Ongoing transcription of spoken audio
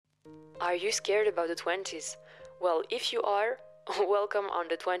Are you scared about the 20s? Well, if you are, welcome on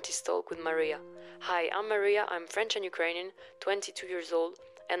the 20s Talk with Maria. Hi, I'm Maria, I'm French and Ukrainian, 22 years old,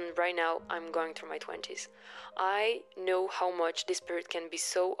 and right now I'm going through my 20s. I know how much this period can be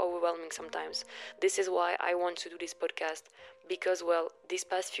so overwhelming sometimes. This is why I want to do this podcast because, well, these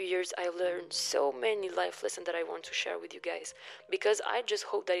past few years I learned so many life lessons that I want to share with you guys. Because I just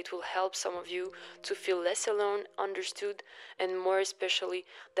hope that it will help some of you to feel less alone, understood, and more especially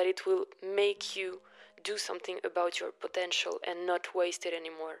that it will make you do something about your potential and not waste it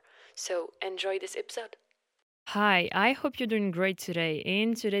anymore. So enjoy this episode. Hi, I hope you're doing great today.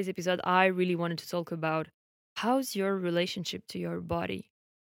 In today's episode, I really wanted to talk about how's your relationship to your body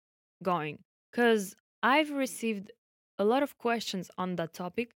going? Because I've received a lot of questions on that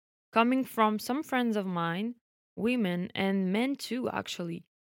topic coming from some friends of mine, women and men too, actually.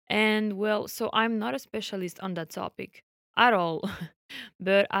 And well, so I'm not a specialist on that topic at all.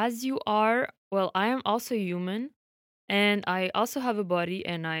 But as you are, well, I am also human and I also have a body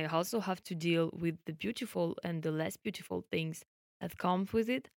and I also have to deal with the beautiful and the less beautiful things that comes with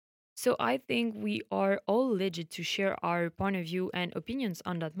it. So I think we are all legit to share our point of view and opinions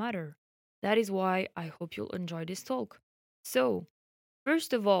on that matter. That is why I hope you'll enjoy this talk. So,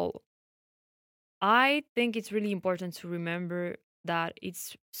 first of all, I think it's really important to remember that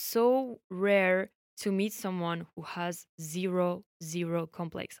it's so rare to meet someone who has zero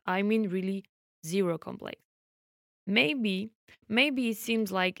complex. I mean, really zero complex. Maybe, maybe it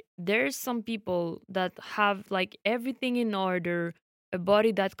seems like there's some people that have like everything in order, a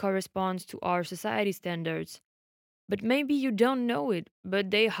body that corresponds to our society standards, but maybe you don't know it,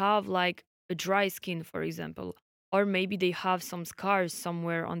 but they have like a dry skin, for example, or maybe they have some scars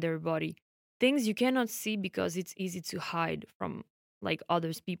somewhere on their body. Things you cannot see because it's easy to hide from like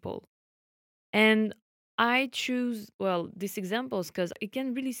others people. And I choose, well, these examples because it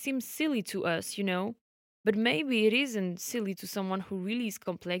can really seem silly to us, but maybe it isn't silly to someone who really is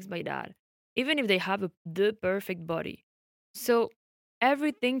complex by that, even if they have the perfect body. So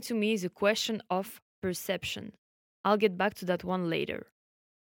everything to me is a question of perception. I'll get back to that one later.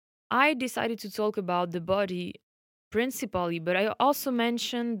 I decided to talk about the body principally, but I also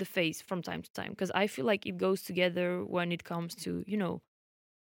mention the face from time to time because I feel like it goes together when it comes to,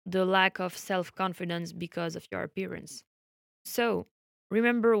 the lack of self confidence because of your appearance. So,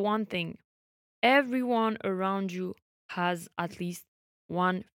 remember one thing: everyone around you has at least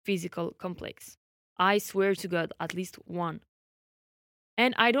one physical complex. I swear to God, at least one.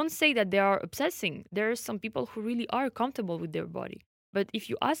 And I don't say that they are obsessing. There are some people who really are comfortable with their body. But if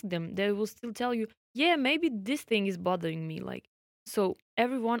you ask them, they will still tell you, yeah, maybe this thing is bothering me. Like, so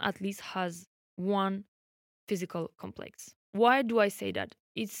everyone at least has one physical complex. Why do I say that?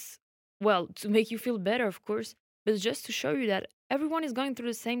 It's, well, to make you feel better, of course, but just to show you that everyone is going through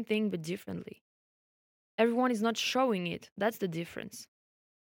the same thing, but differently. Everyone is not showing it. That's the difference.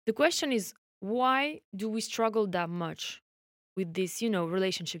 The question is, why do we struggle that much with this,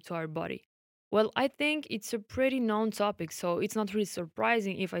 relationship to our body? Well, I think it's a pretty known topic, so it's not really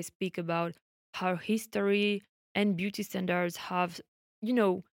surprising if I speak about how history and beauty standards have, you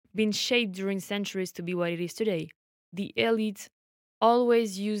know, been shaped during centuries to be what it is today. The elite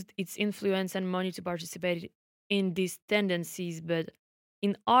always used its influence and money to participate in these tendencies, but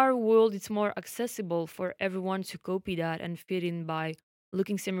in our world, it's more accessible for everyone to copy that and fit in by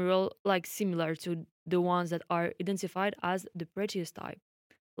looking similar to the ones that are identified as the prettiest type.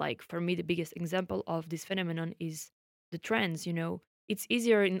 Like for me, the biggest example of this phenomenon is the trends. It's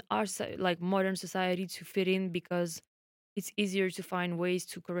easier in our like modern society to fit in because it's easier to find ways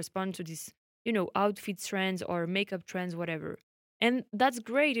to correspond to these, outfit trends or makeup trends, whatever. And that's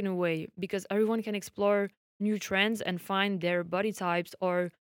great in a way because everyone can explore new trends and find their body types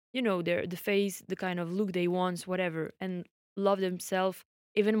or, their the face, the kind of look they want, whatever, and love themselves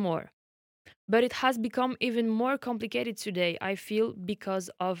even more. But it has become even more complicated today, I feel, because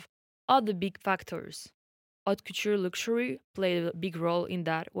of other big factors. Haute couture luxury played a big role in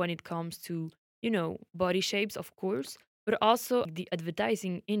that when it comes to, body shapes, of course, but also the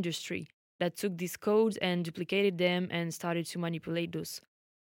advertising industry that took these codes and duplicated them and started to manipulate those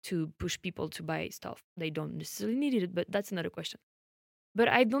to push people to buy stuff. They don't necessarily need it, but that's another question. But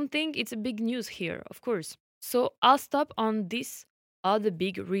I don't think it's a big news here, of course. So I'll stop on this other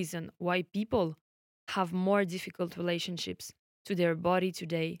big reason why people have more difficult relationships to their body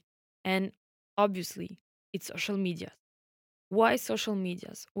today. And obviously, it's social media. Why social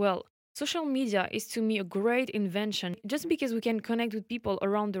medias? Well, social media is to me a great invention just because we can connect with people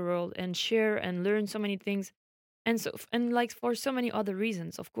around the world and share and learn so many things and like for so many other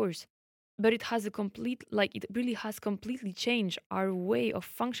reasons, of course. but it has a complete, like, it really has completely changed our way of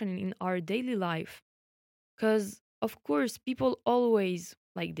functioning in our daily life. Because, of course, people always,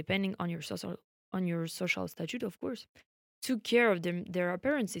 like, depending on your social statute, of course, took care of their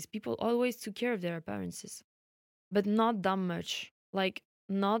appearances. People always took care of their appearances, but not that much. Like,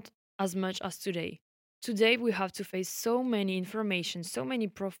 not as much as today. Today we have to face so many information, so many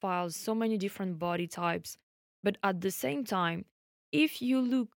profiles, so many different body types. But at the same time, if you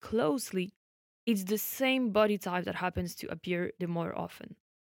look closely, it's the same body type that happens to appear the more often.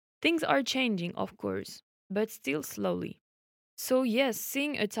 Things are changing, of course, but still slowly. So, yes,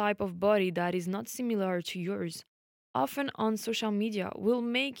 seeing a type of body that is not similar to yours, often on social media, will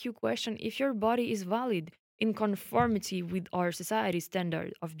make you question if your body is valid in conformity with our society's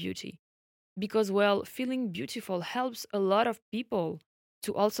standard of beauty. Because, well, feeling beautiful helps a lot of people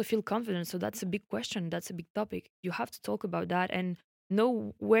to also feel confident. So, that's a big question. That's a big topic. You have to talk about that and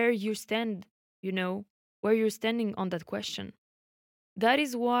know where you stand, you know, where you're standing on that question. That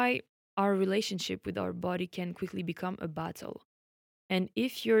is why our relationship with our body can quickly become a battle. And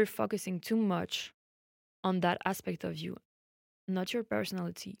if you're focusing too much on that aspect of you, not your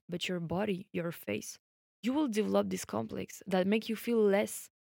personality, but your body, your face, you will develop this complex that make you feel less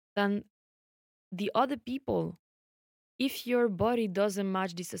than the other people. If your body doesn't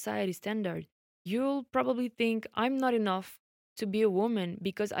match the society standard, you'll probably think I'm not enough to be a woman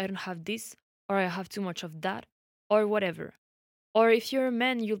because I don't have this, or I have too much of that, or whatever. Or if you're a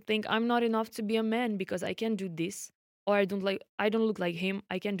man, you'll think I'm not enough to be a man because I can do this, or I don't look like him,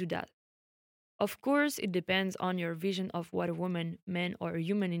 I can do that. Of course, it depends on your vision of what a woman, man, or a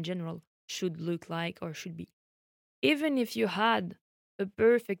human in general should look like or should be. Even if you had a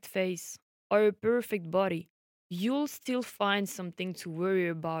perfect face or a perfect body, you'll still find something to worry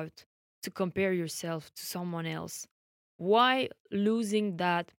about to compare yourself to someone else. Why losing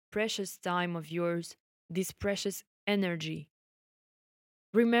that precious time of yours, this precious energy?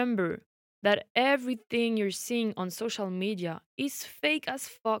 Remember that everything you're seeing on social media is fake as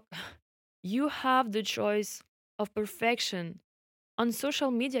fuck. You have the choice of perfection. On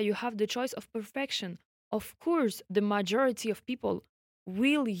social media, you have the choice of perfection. Of course, the majority of people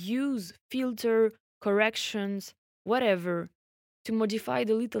will use filter, corrections, whatever, to modify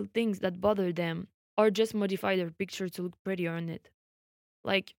the little things that bother them, or just modify their picture to look prettier on it.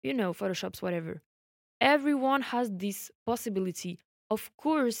 Like, Photoshops, whatever. Everyone has this possibility. Of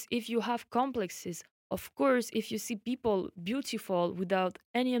course, if you have complexes, of course, if you see people beautiful without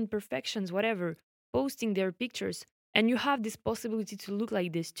any imperfections, whatever, posting their pictures, and you have this possibility to look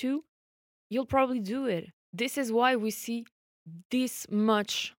like this too, you'll probably do it. This is why we see this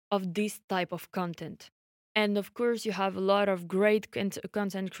much of this type of content. And of course, you have a lot of great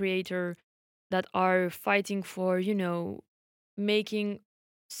content creator that are fighting for, making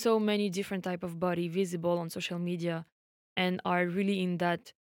so many different type of body visible on social media and are really in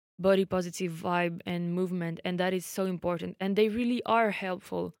that body positive vibe and movement, and that is so important, and they really are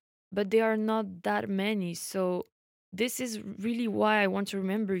helpful, but they are not that many. So this is really why I want to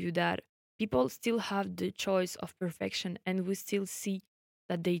remember you that people still have the choice of perfection, and we still see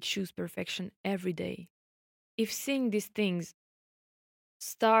that they choose perfection every day. If seeing these things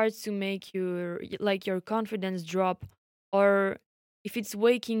starts to make your confidence drop, or if it's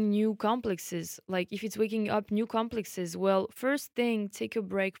waking new complexes, like if it's waking up new complexes, well, first thing, take a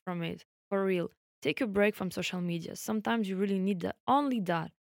break from it. For real, take a break from social media. Sometimes you really need that, only that.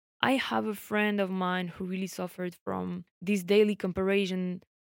 I have a friend of mine who really suffered from this daily comparison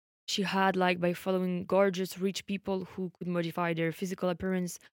she had, like, by following gorgeous rich people who could modify their physical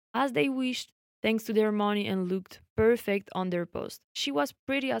appearance as they wished thanks to their money and looked perfect on their post. She was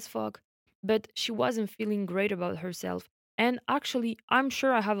pretty as fuck, but she wasn't feeling great about herself. And actually, I'm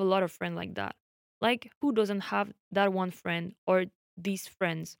sure I have a lot of friends like that. Like, who doesn't have that one friend or these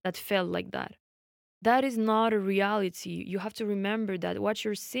friends that felt like that? That is not a reality. You have to remember that what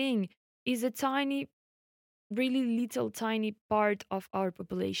you're seeing is a tiny, really little tiny part of our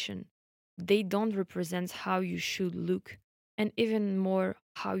population. They don't represent how you should look, and even more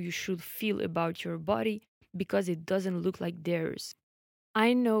how you should feel about your body, because it doesn't look like theirs.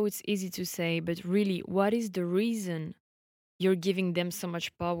 I know it's easy to say, but really, what is the reason you're giving them so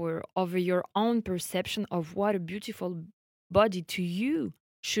much power over your own perception of what a beautiful body to you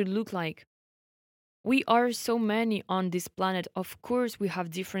should look like? We are so many on this planet. Of course, we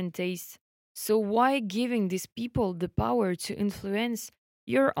have different tastes. So, why giving these people the power to influence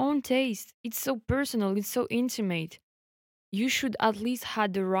your own taste? It's so personal, it's so intimate. You should at least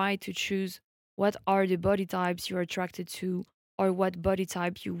have the right to choose what are the body types you're attracted to, or what body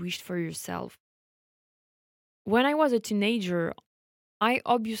type you wished for yourself. When I was a teenager, I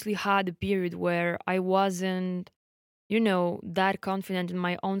obviously had a period where I wasn't, that confident in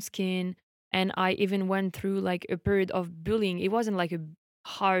my own skin. And I even went through like a period of bullying. It wasn't like a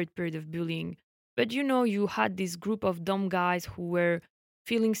hard period of bullying, but you had this group of dumb guys who were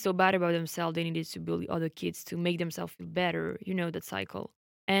feeling so bad about themselves, they needed to bully other kids to make themselves feel better, that cycle.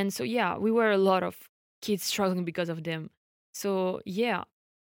 And so, yeah, we were a lot of kids struggling because of them. So, yeah,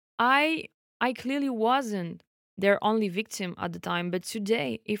 I I clearly wasn't their only victim at the time, but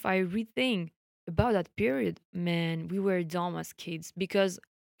today, if I rethink about that period, man, we were dumb as kids because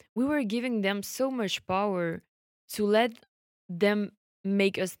we were giving them so much power to let them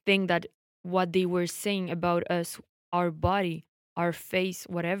make us think that what they were saying about us, our body, our face,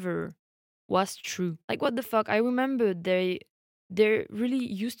 whatever, was true. Like what the fuck? I remember they really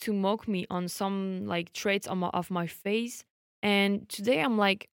used to mock me on some like traits of my face, and today I'm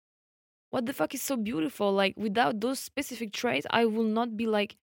like, what the fuck is so beautiful? Like without those specific traits, I will not be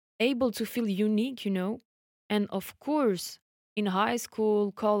like able to feel unique. And of course, in high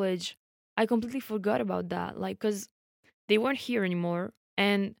school, college, I completely forgot about that. Like, cause they weren't here anymore.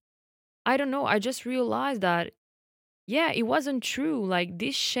 And I don't know, I just realized that, yeah, it wasn't true. Like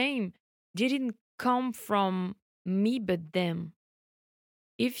this shame didn't come from me, but them.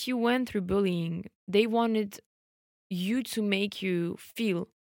 If you went through bullying, they wanted you to make you feel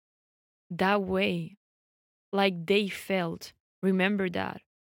that way like they felt. Remember that.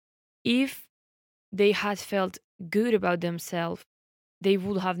 If they had felt good about themselves, they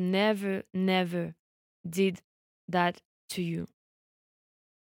would have never, never did that to you.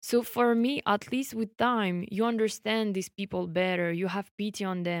 So for me, at least with time, you understand these people better, you have pity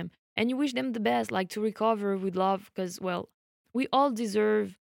on them, and you wish them the best, like to recover with love, because, well, we all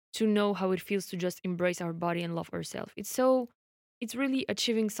deserve to know how it feels to just embrace our body and love ourselves. It's really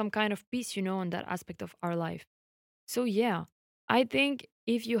achieving some kind of peace, on that aspect of our life. So, yeah, I think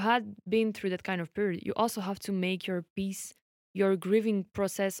if you had been through that kind of period, you also have to make your peace, your grieving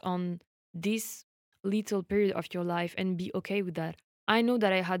process on this little period of your life and be okay with that. I know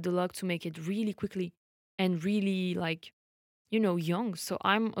that I had the luck to make it really quickly and really, like, young. So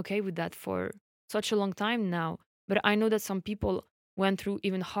I'm okay with that for such a long time now. But I know that some people went through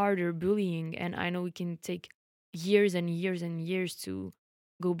even harder bullying, and I know it can take years and years and years to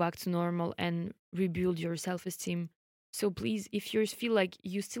go back to normal and rebuild your self esteem. So please, if you feel like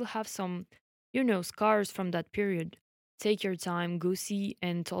you still have some, scars from that period, take your time, go see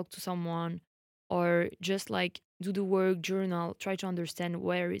and talk to someone, or just like do the work, journal, try to understand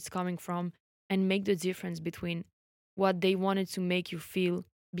where it's coming from, and make the difference between what they wanted to make you feel,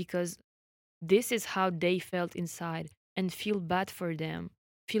 because this is how they felt inside, and feel bad for them,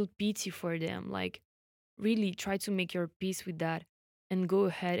 feel pity for them. Like, really try to make your peace with that and go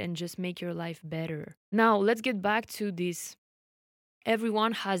ahead and just make your life better. Now, let's get back to this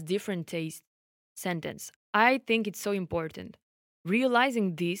everyone has different taste sentence. I think it's so important.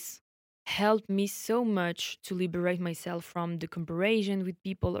 Realizing this helped me so much to liberate myself from the comparison with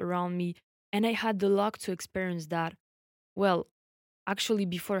people around me, and I had the luck to experience that. Well, actually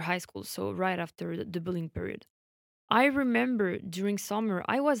before high school, so right after the bullying period. I remember during summer,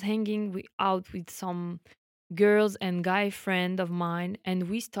 I was hanging out with some girls and guy friend of mine, and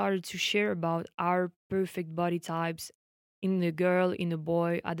we started to share about our perfect body types in a girl, in a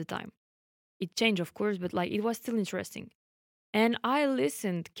boy at the time. It changed, of course, but like it was still interesting. And I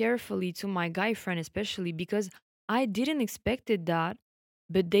listened carefully to my guy friend, especially because I didn't expected that,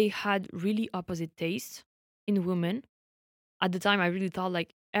 but they had really opposite tastes in women. At the time I really thought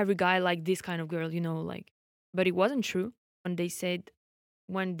like every guy like this kind of girl, like, but it wasn't true. When they said,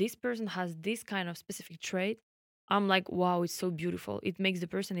 when this person has this kind of specific trait, I'm like, wow, it's so beautiful, it makes the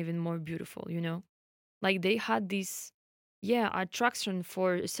person even more beautiful. Like they had this, yeah, attraction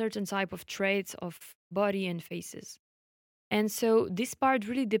for a certain type of traits of body and faces. And so this part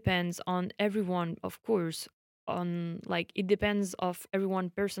really depends on everyone, of course, on like it depends of everyone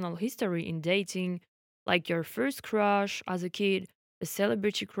personal history in dating, like your first crush as a kid, a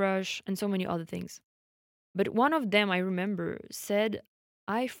celebrity crush, and so many other things. But one of them I remember said,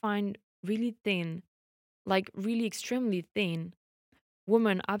 I find really thin, like really extremely thin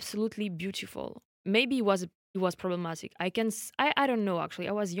woman absolutely beautiful. Maybe it was problematic. I don't know actually.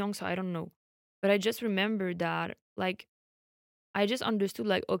 I was young so I don't know. But I just remember that like I just understood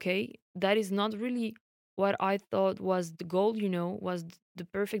like, okay, that is not really what I thought was the goal, was the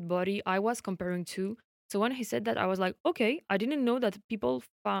perfect body I was comparing to. So when he said that, I was like, okay, I didn't know that people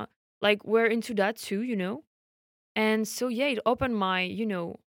like were into that too. And so yeah, it opened my,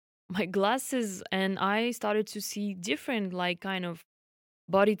 my glasses, and I started to see different like kind of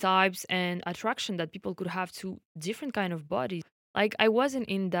body types and attraction that people could have to different kind of bodies. Like I wasn't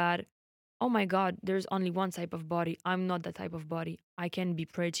in that, oh my God, there's only one type of body. I'm not that type of body. I can be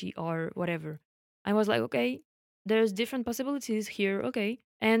pretty or whatever. I was like, okay, there's different possibilities here. Okay.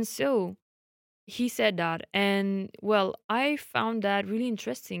 And so he said that. And well, I found that really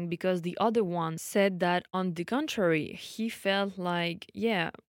interesting because the other one said that on the contrary, he felt like, yeah,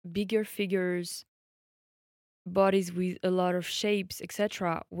 bigger figures, bodies with a lot of shapes,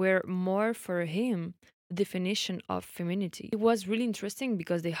 etc., were more for him the definition of femininity. It was really interesting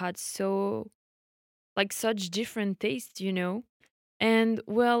because they had such different tastes. And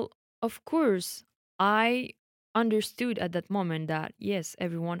well, of course, I understood at that moment that yes,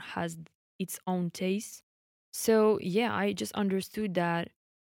 everyone has its own taste. So yeah, I just understood that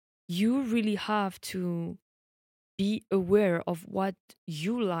you really have to be aware of what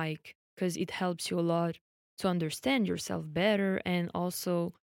you like because it helps you a lot to understand yourself better, and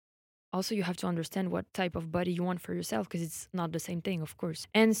also you have to understand what type of body you want for yourself because it's not the same thing, of course.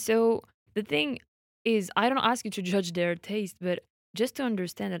 And so the thing is, I don't ask you to judge their taste, but just to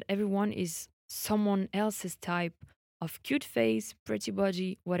understand that everyone is someone else's type of cute face, pretty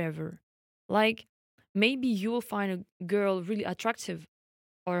body, whatever. Like maybe you will find a girl really attractive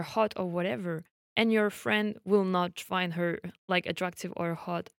or hot or whatever, and your friend will not find her like attractive or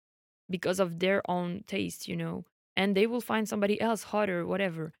hot because of their own taste. And they will find somebody else hotter,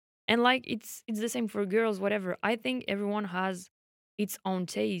 whatever. And like it's the same for girls, whatever. I think everyone has its own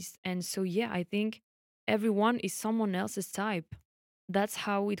taste. And so yeah, I think everyone is someone else's type. That's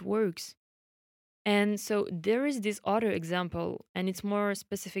how it works. And so there is this other example, and it's more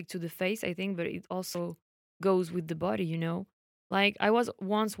specific to the face, I think, but it also goes with the body. Like I was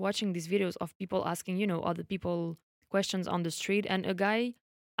once watching these videos of people asking other people questions on the street, and a guy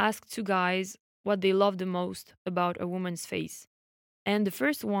asked two guys what they love the most about a woman's face. And the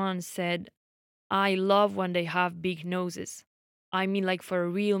first one said, I love when they have big noses. I mean, like for a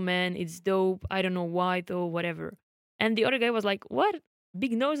real man, it's dope. I don't know why though, whatever. And the other guy was like, what?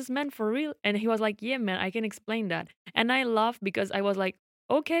 Big noses, man, for real? And he was like, yeah, man, I can explain that. And I laughed because I was like,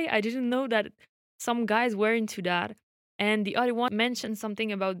 okay, I didn't know that some guys were into that. And the other one mentioned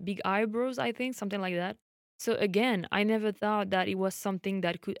something about big eyebrows, I think, something like that. So again, I never thought that it was something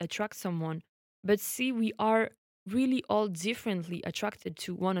that could attract someone. But see, we are really all differently attracted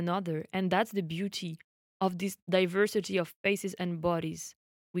to one another. And that's the beauty of this diversity of faces and bodies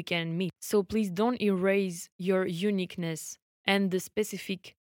we can meet. So please don't erase your uniqueness and the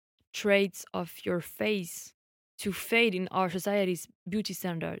specific traits of your face to fade in our society's beauty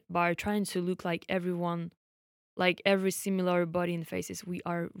standard by trying to look like everyone, like every similar body and faces we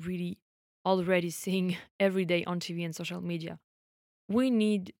are really already seeing every day on TV and social media. We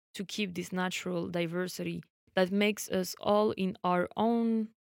need to keep this natural diversity that makes us all in our own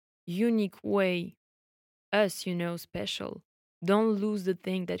unique way, us special. Don't lose the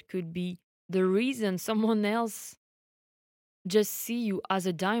thing that could be the reason someone else just see you as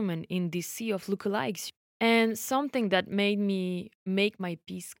a diamond in this sea of lookalikes. And something that made me make my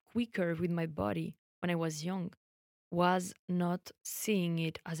peace quicker with my body when I was young was not seeing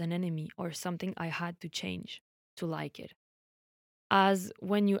it as an enemy or something I had to change to like it. As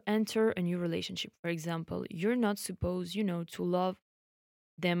when you enter a new relationship, for example, you're not supposed to love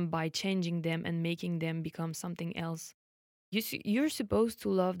them by changing them and making them become something else. You're supposed to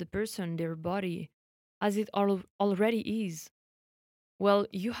love the person, their body, as it already is. Well,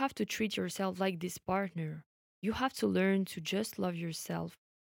 you have to treat yourself like this partner. You have to learn to just love yourself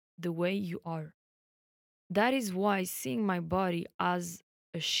the way you are. That is why seeing my body as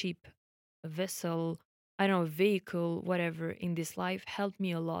a ship, a vessel, I don't know, a vehicle, whatever, in this life helped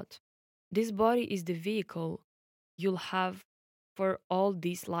me a lot. This body is the vehicle you'll have for all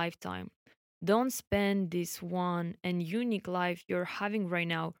this lifetime. Don't spend this one and unique life you're having right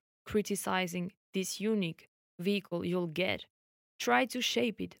now criticizing this unique vehicle you'll get. Try to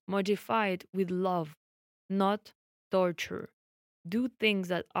shape it, modify it with love, not torture. Do things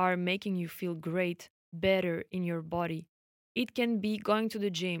that are making you feel great, better in your body. It can be going to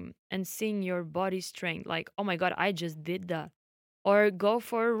the gym and seeing your body strength, like, oh my God, I just did that. Or go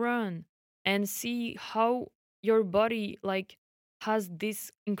for a run and see how your body, like, has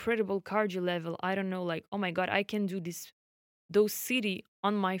this incredible cardio level. I don't know, like, oh my God, I can do this, those city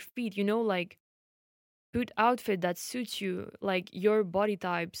on my feet, like, put outfit that suits you, like your body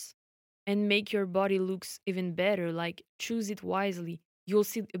types, and make your body looks even better. Like choose it wisely. You'll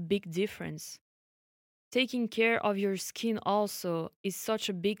see a big difference. Taking care of your skin also is such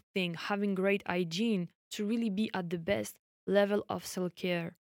a big thing. Having great hygiene to really be at the best level of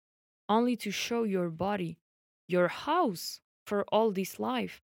self-care. Only to show your body, your house for all this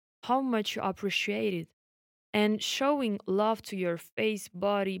life, how much you appreciate it. And showing love to your face,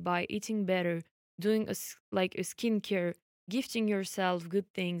 body by eating better, doing like a skincare, gifting yourself good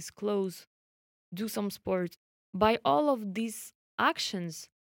things, clothes, do some sport. By all of these actions,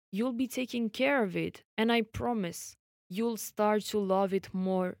 you'll be taking care of it. And I promise you'll start to love it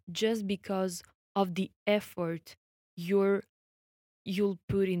more just because of the effort you're you'll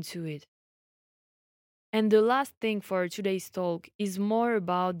put into it. And the last thing for today's talk is more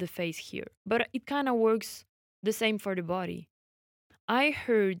about the face here, but it kind of works the same for the body. I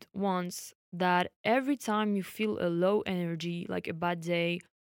heard once that every time you feel a low energy, like a bad day,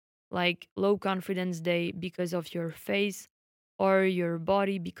 like low confidence day because of your face or your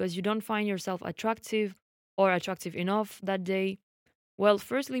body because you don't find yourself attractive or attractive enough that day, well,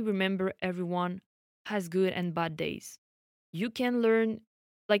 firstly, remember everyone has good and bad days. You can learn,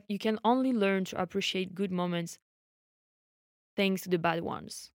 like, you can only learn to appreciate good moments thanks to the bad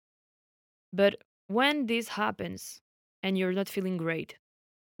ones. But when this happens and you're not feeling great,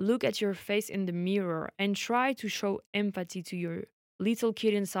 look at your face in the mirror and try to show empathy to your little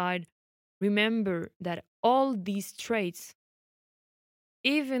kid inside. Remember that all these traits,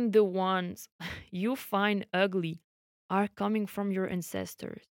 even the ones you find ugly, are coming from your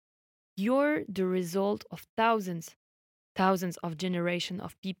ancestors. You're the result of thousands of generations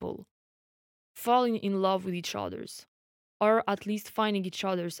of people falling in love with each other's, or at least finding each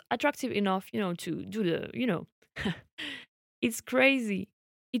other's attractive enough, to do the. It's crazy.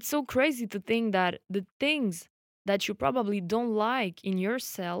 It's so crazy to think that the things that you probably don't like in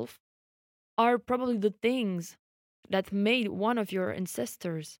yourself are probably the things that made one of your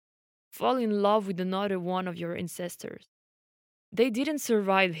ancestors fall in love with another one of your ancestors. They didn't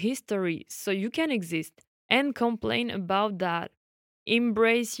survive history, so you can exist and complain about that.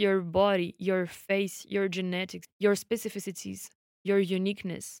 Embrace your body, your face, your genetics, your specificities, your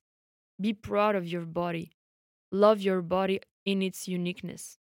uniqueness. Be proud of your body. Love your body in its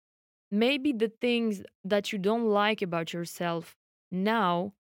uniqueness. Maybe the things that you don't like about yourself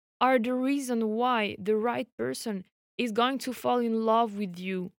now are the reason why the right person is going to fall in love with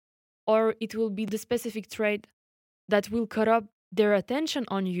you, or it will be the specific trait that will cut up their attention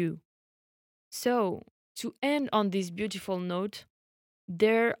on you. So, to end on this beautiful note,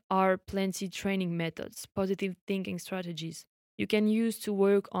 there are plenty training methods, positive thinking strategies you can use to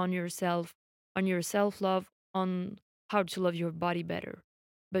work on yourself, on your self love, on how to love your body better.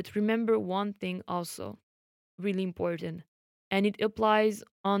 But remember one thing also, really important, and it applies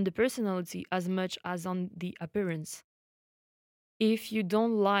on the personality as much as on the appearance. If you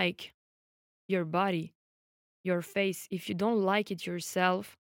don't like your body, your face, if you don't like it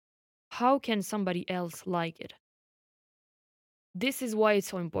yourself, how can somebody else like it? This is why it's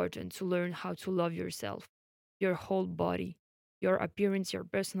so important to learn how to love yourself, your whole body, your appearance, your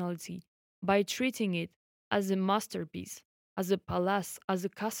personality, by treating it as a masterpiece, as a palace, as a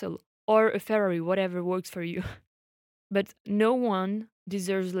castle, or a Ferrari, whatever works for you. But no one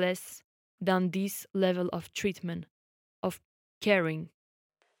deserves less than this level of treatment, of caring.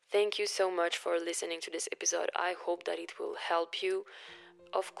 Thank you so much for listening to this episode. I hope that it will help you.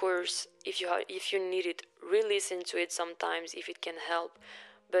 Of course, if you need it, re-listen to it sometimes if it can help.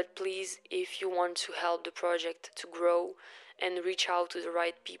 But please, if you want to help the project to grow and reach out to the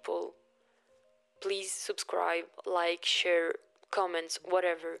right people, please subscribe, like, share, comments,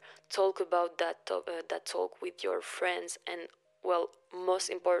 whatever. Talk about that talk with your friends, and well, most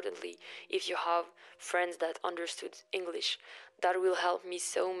importantly, if you have friends that understood English, that will help me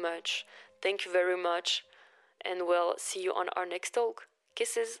so much. Thank you very much, and well, see you on our next talk.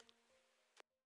 Kisses.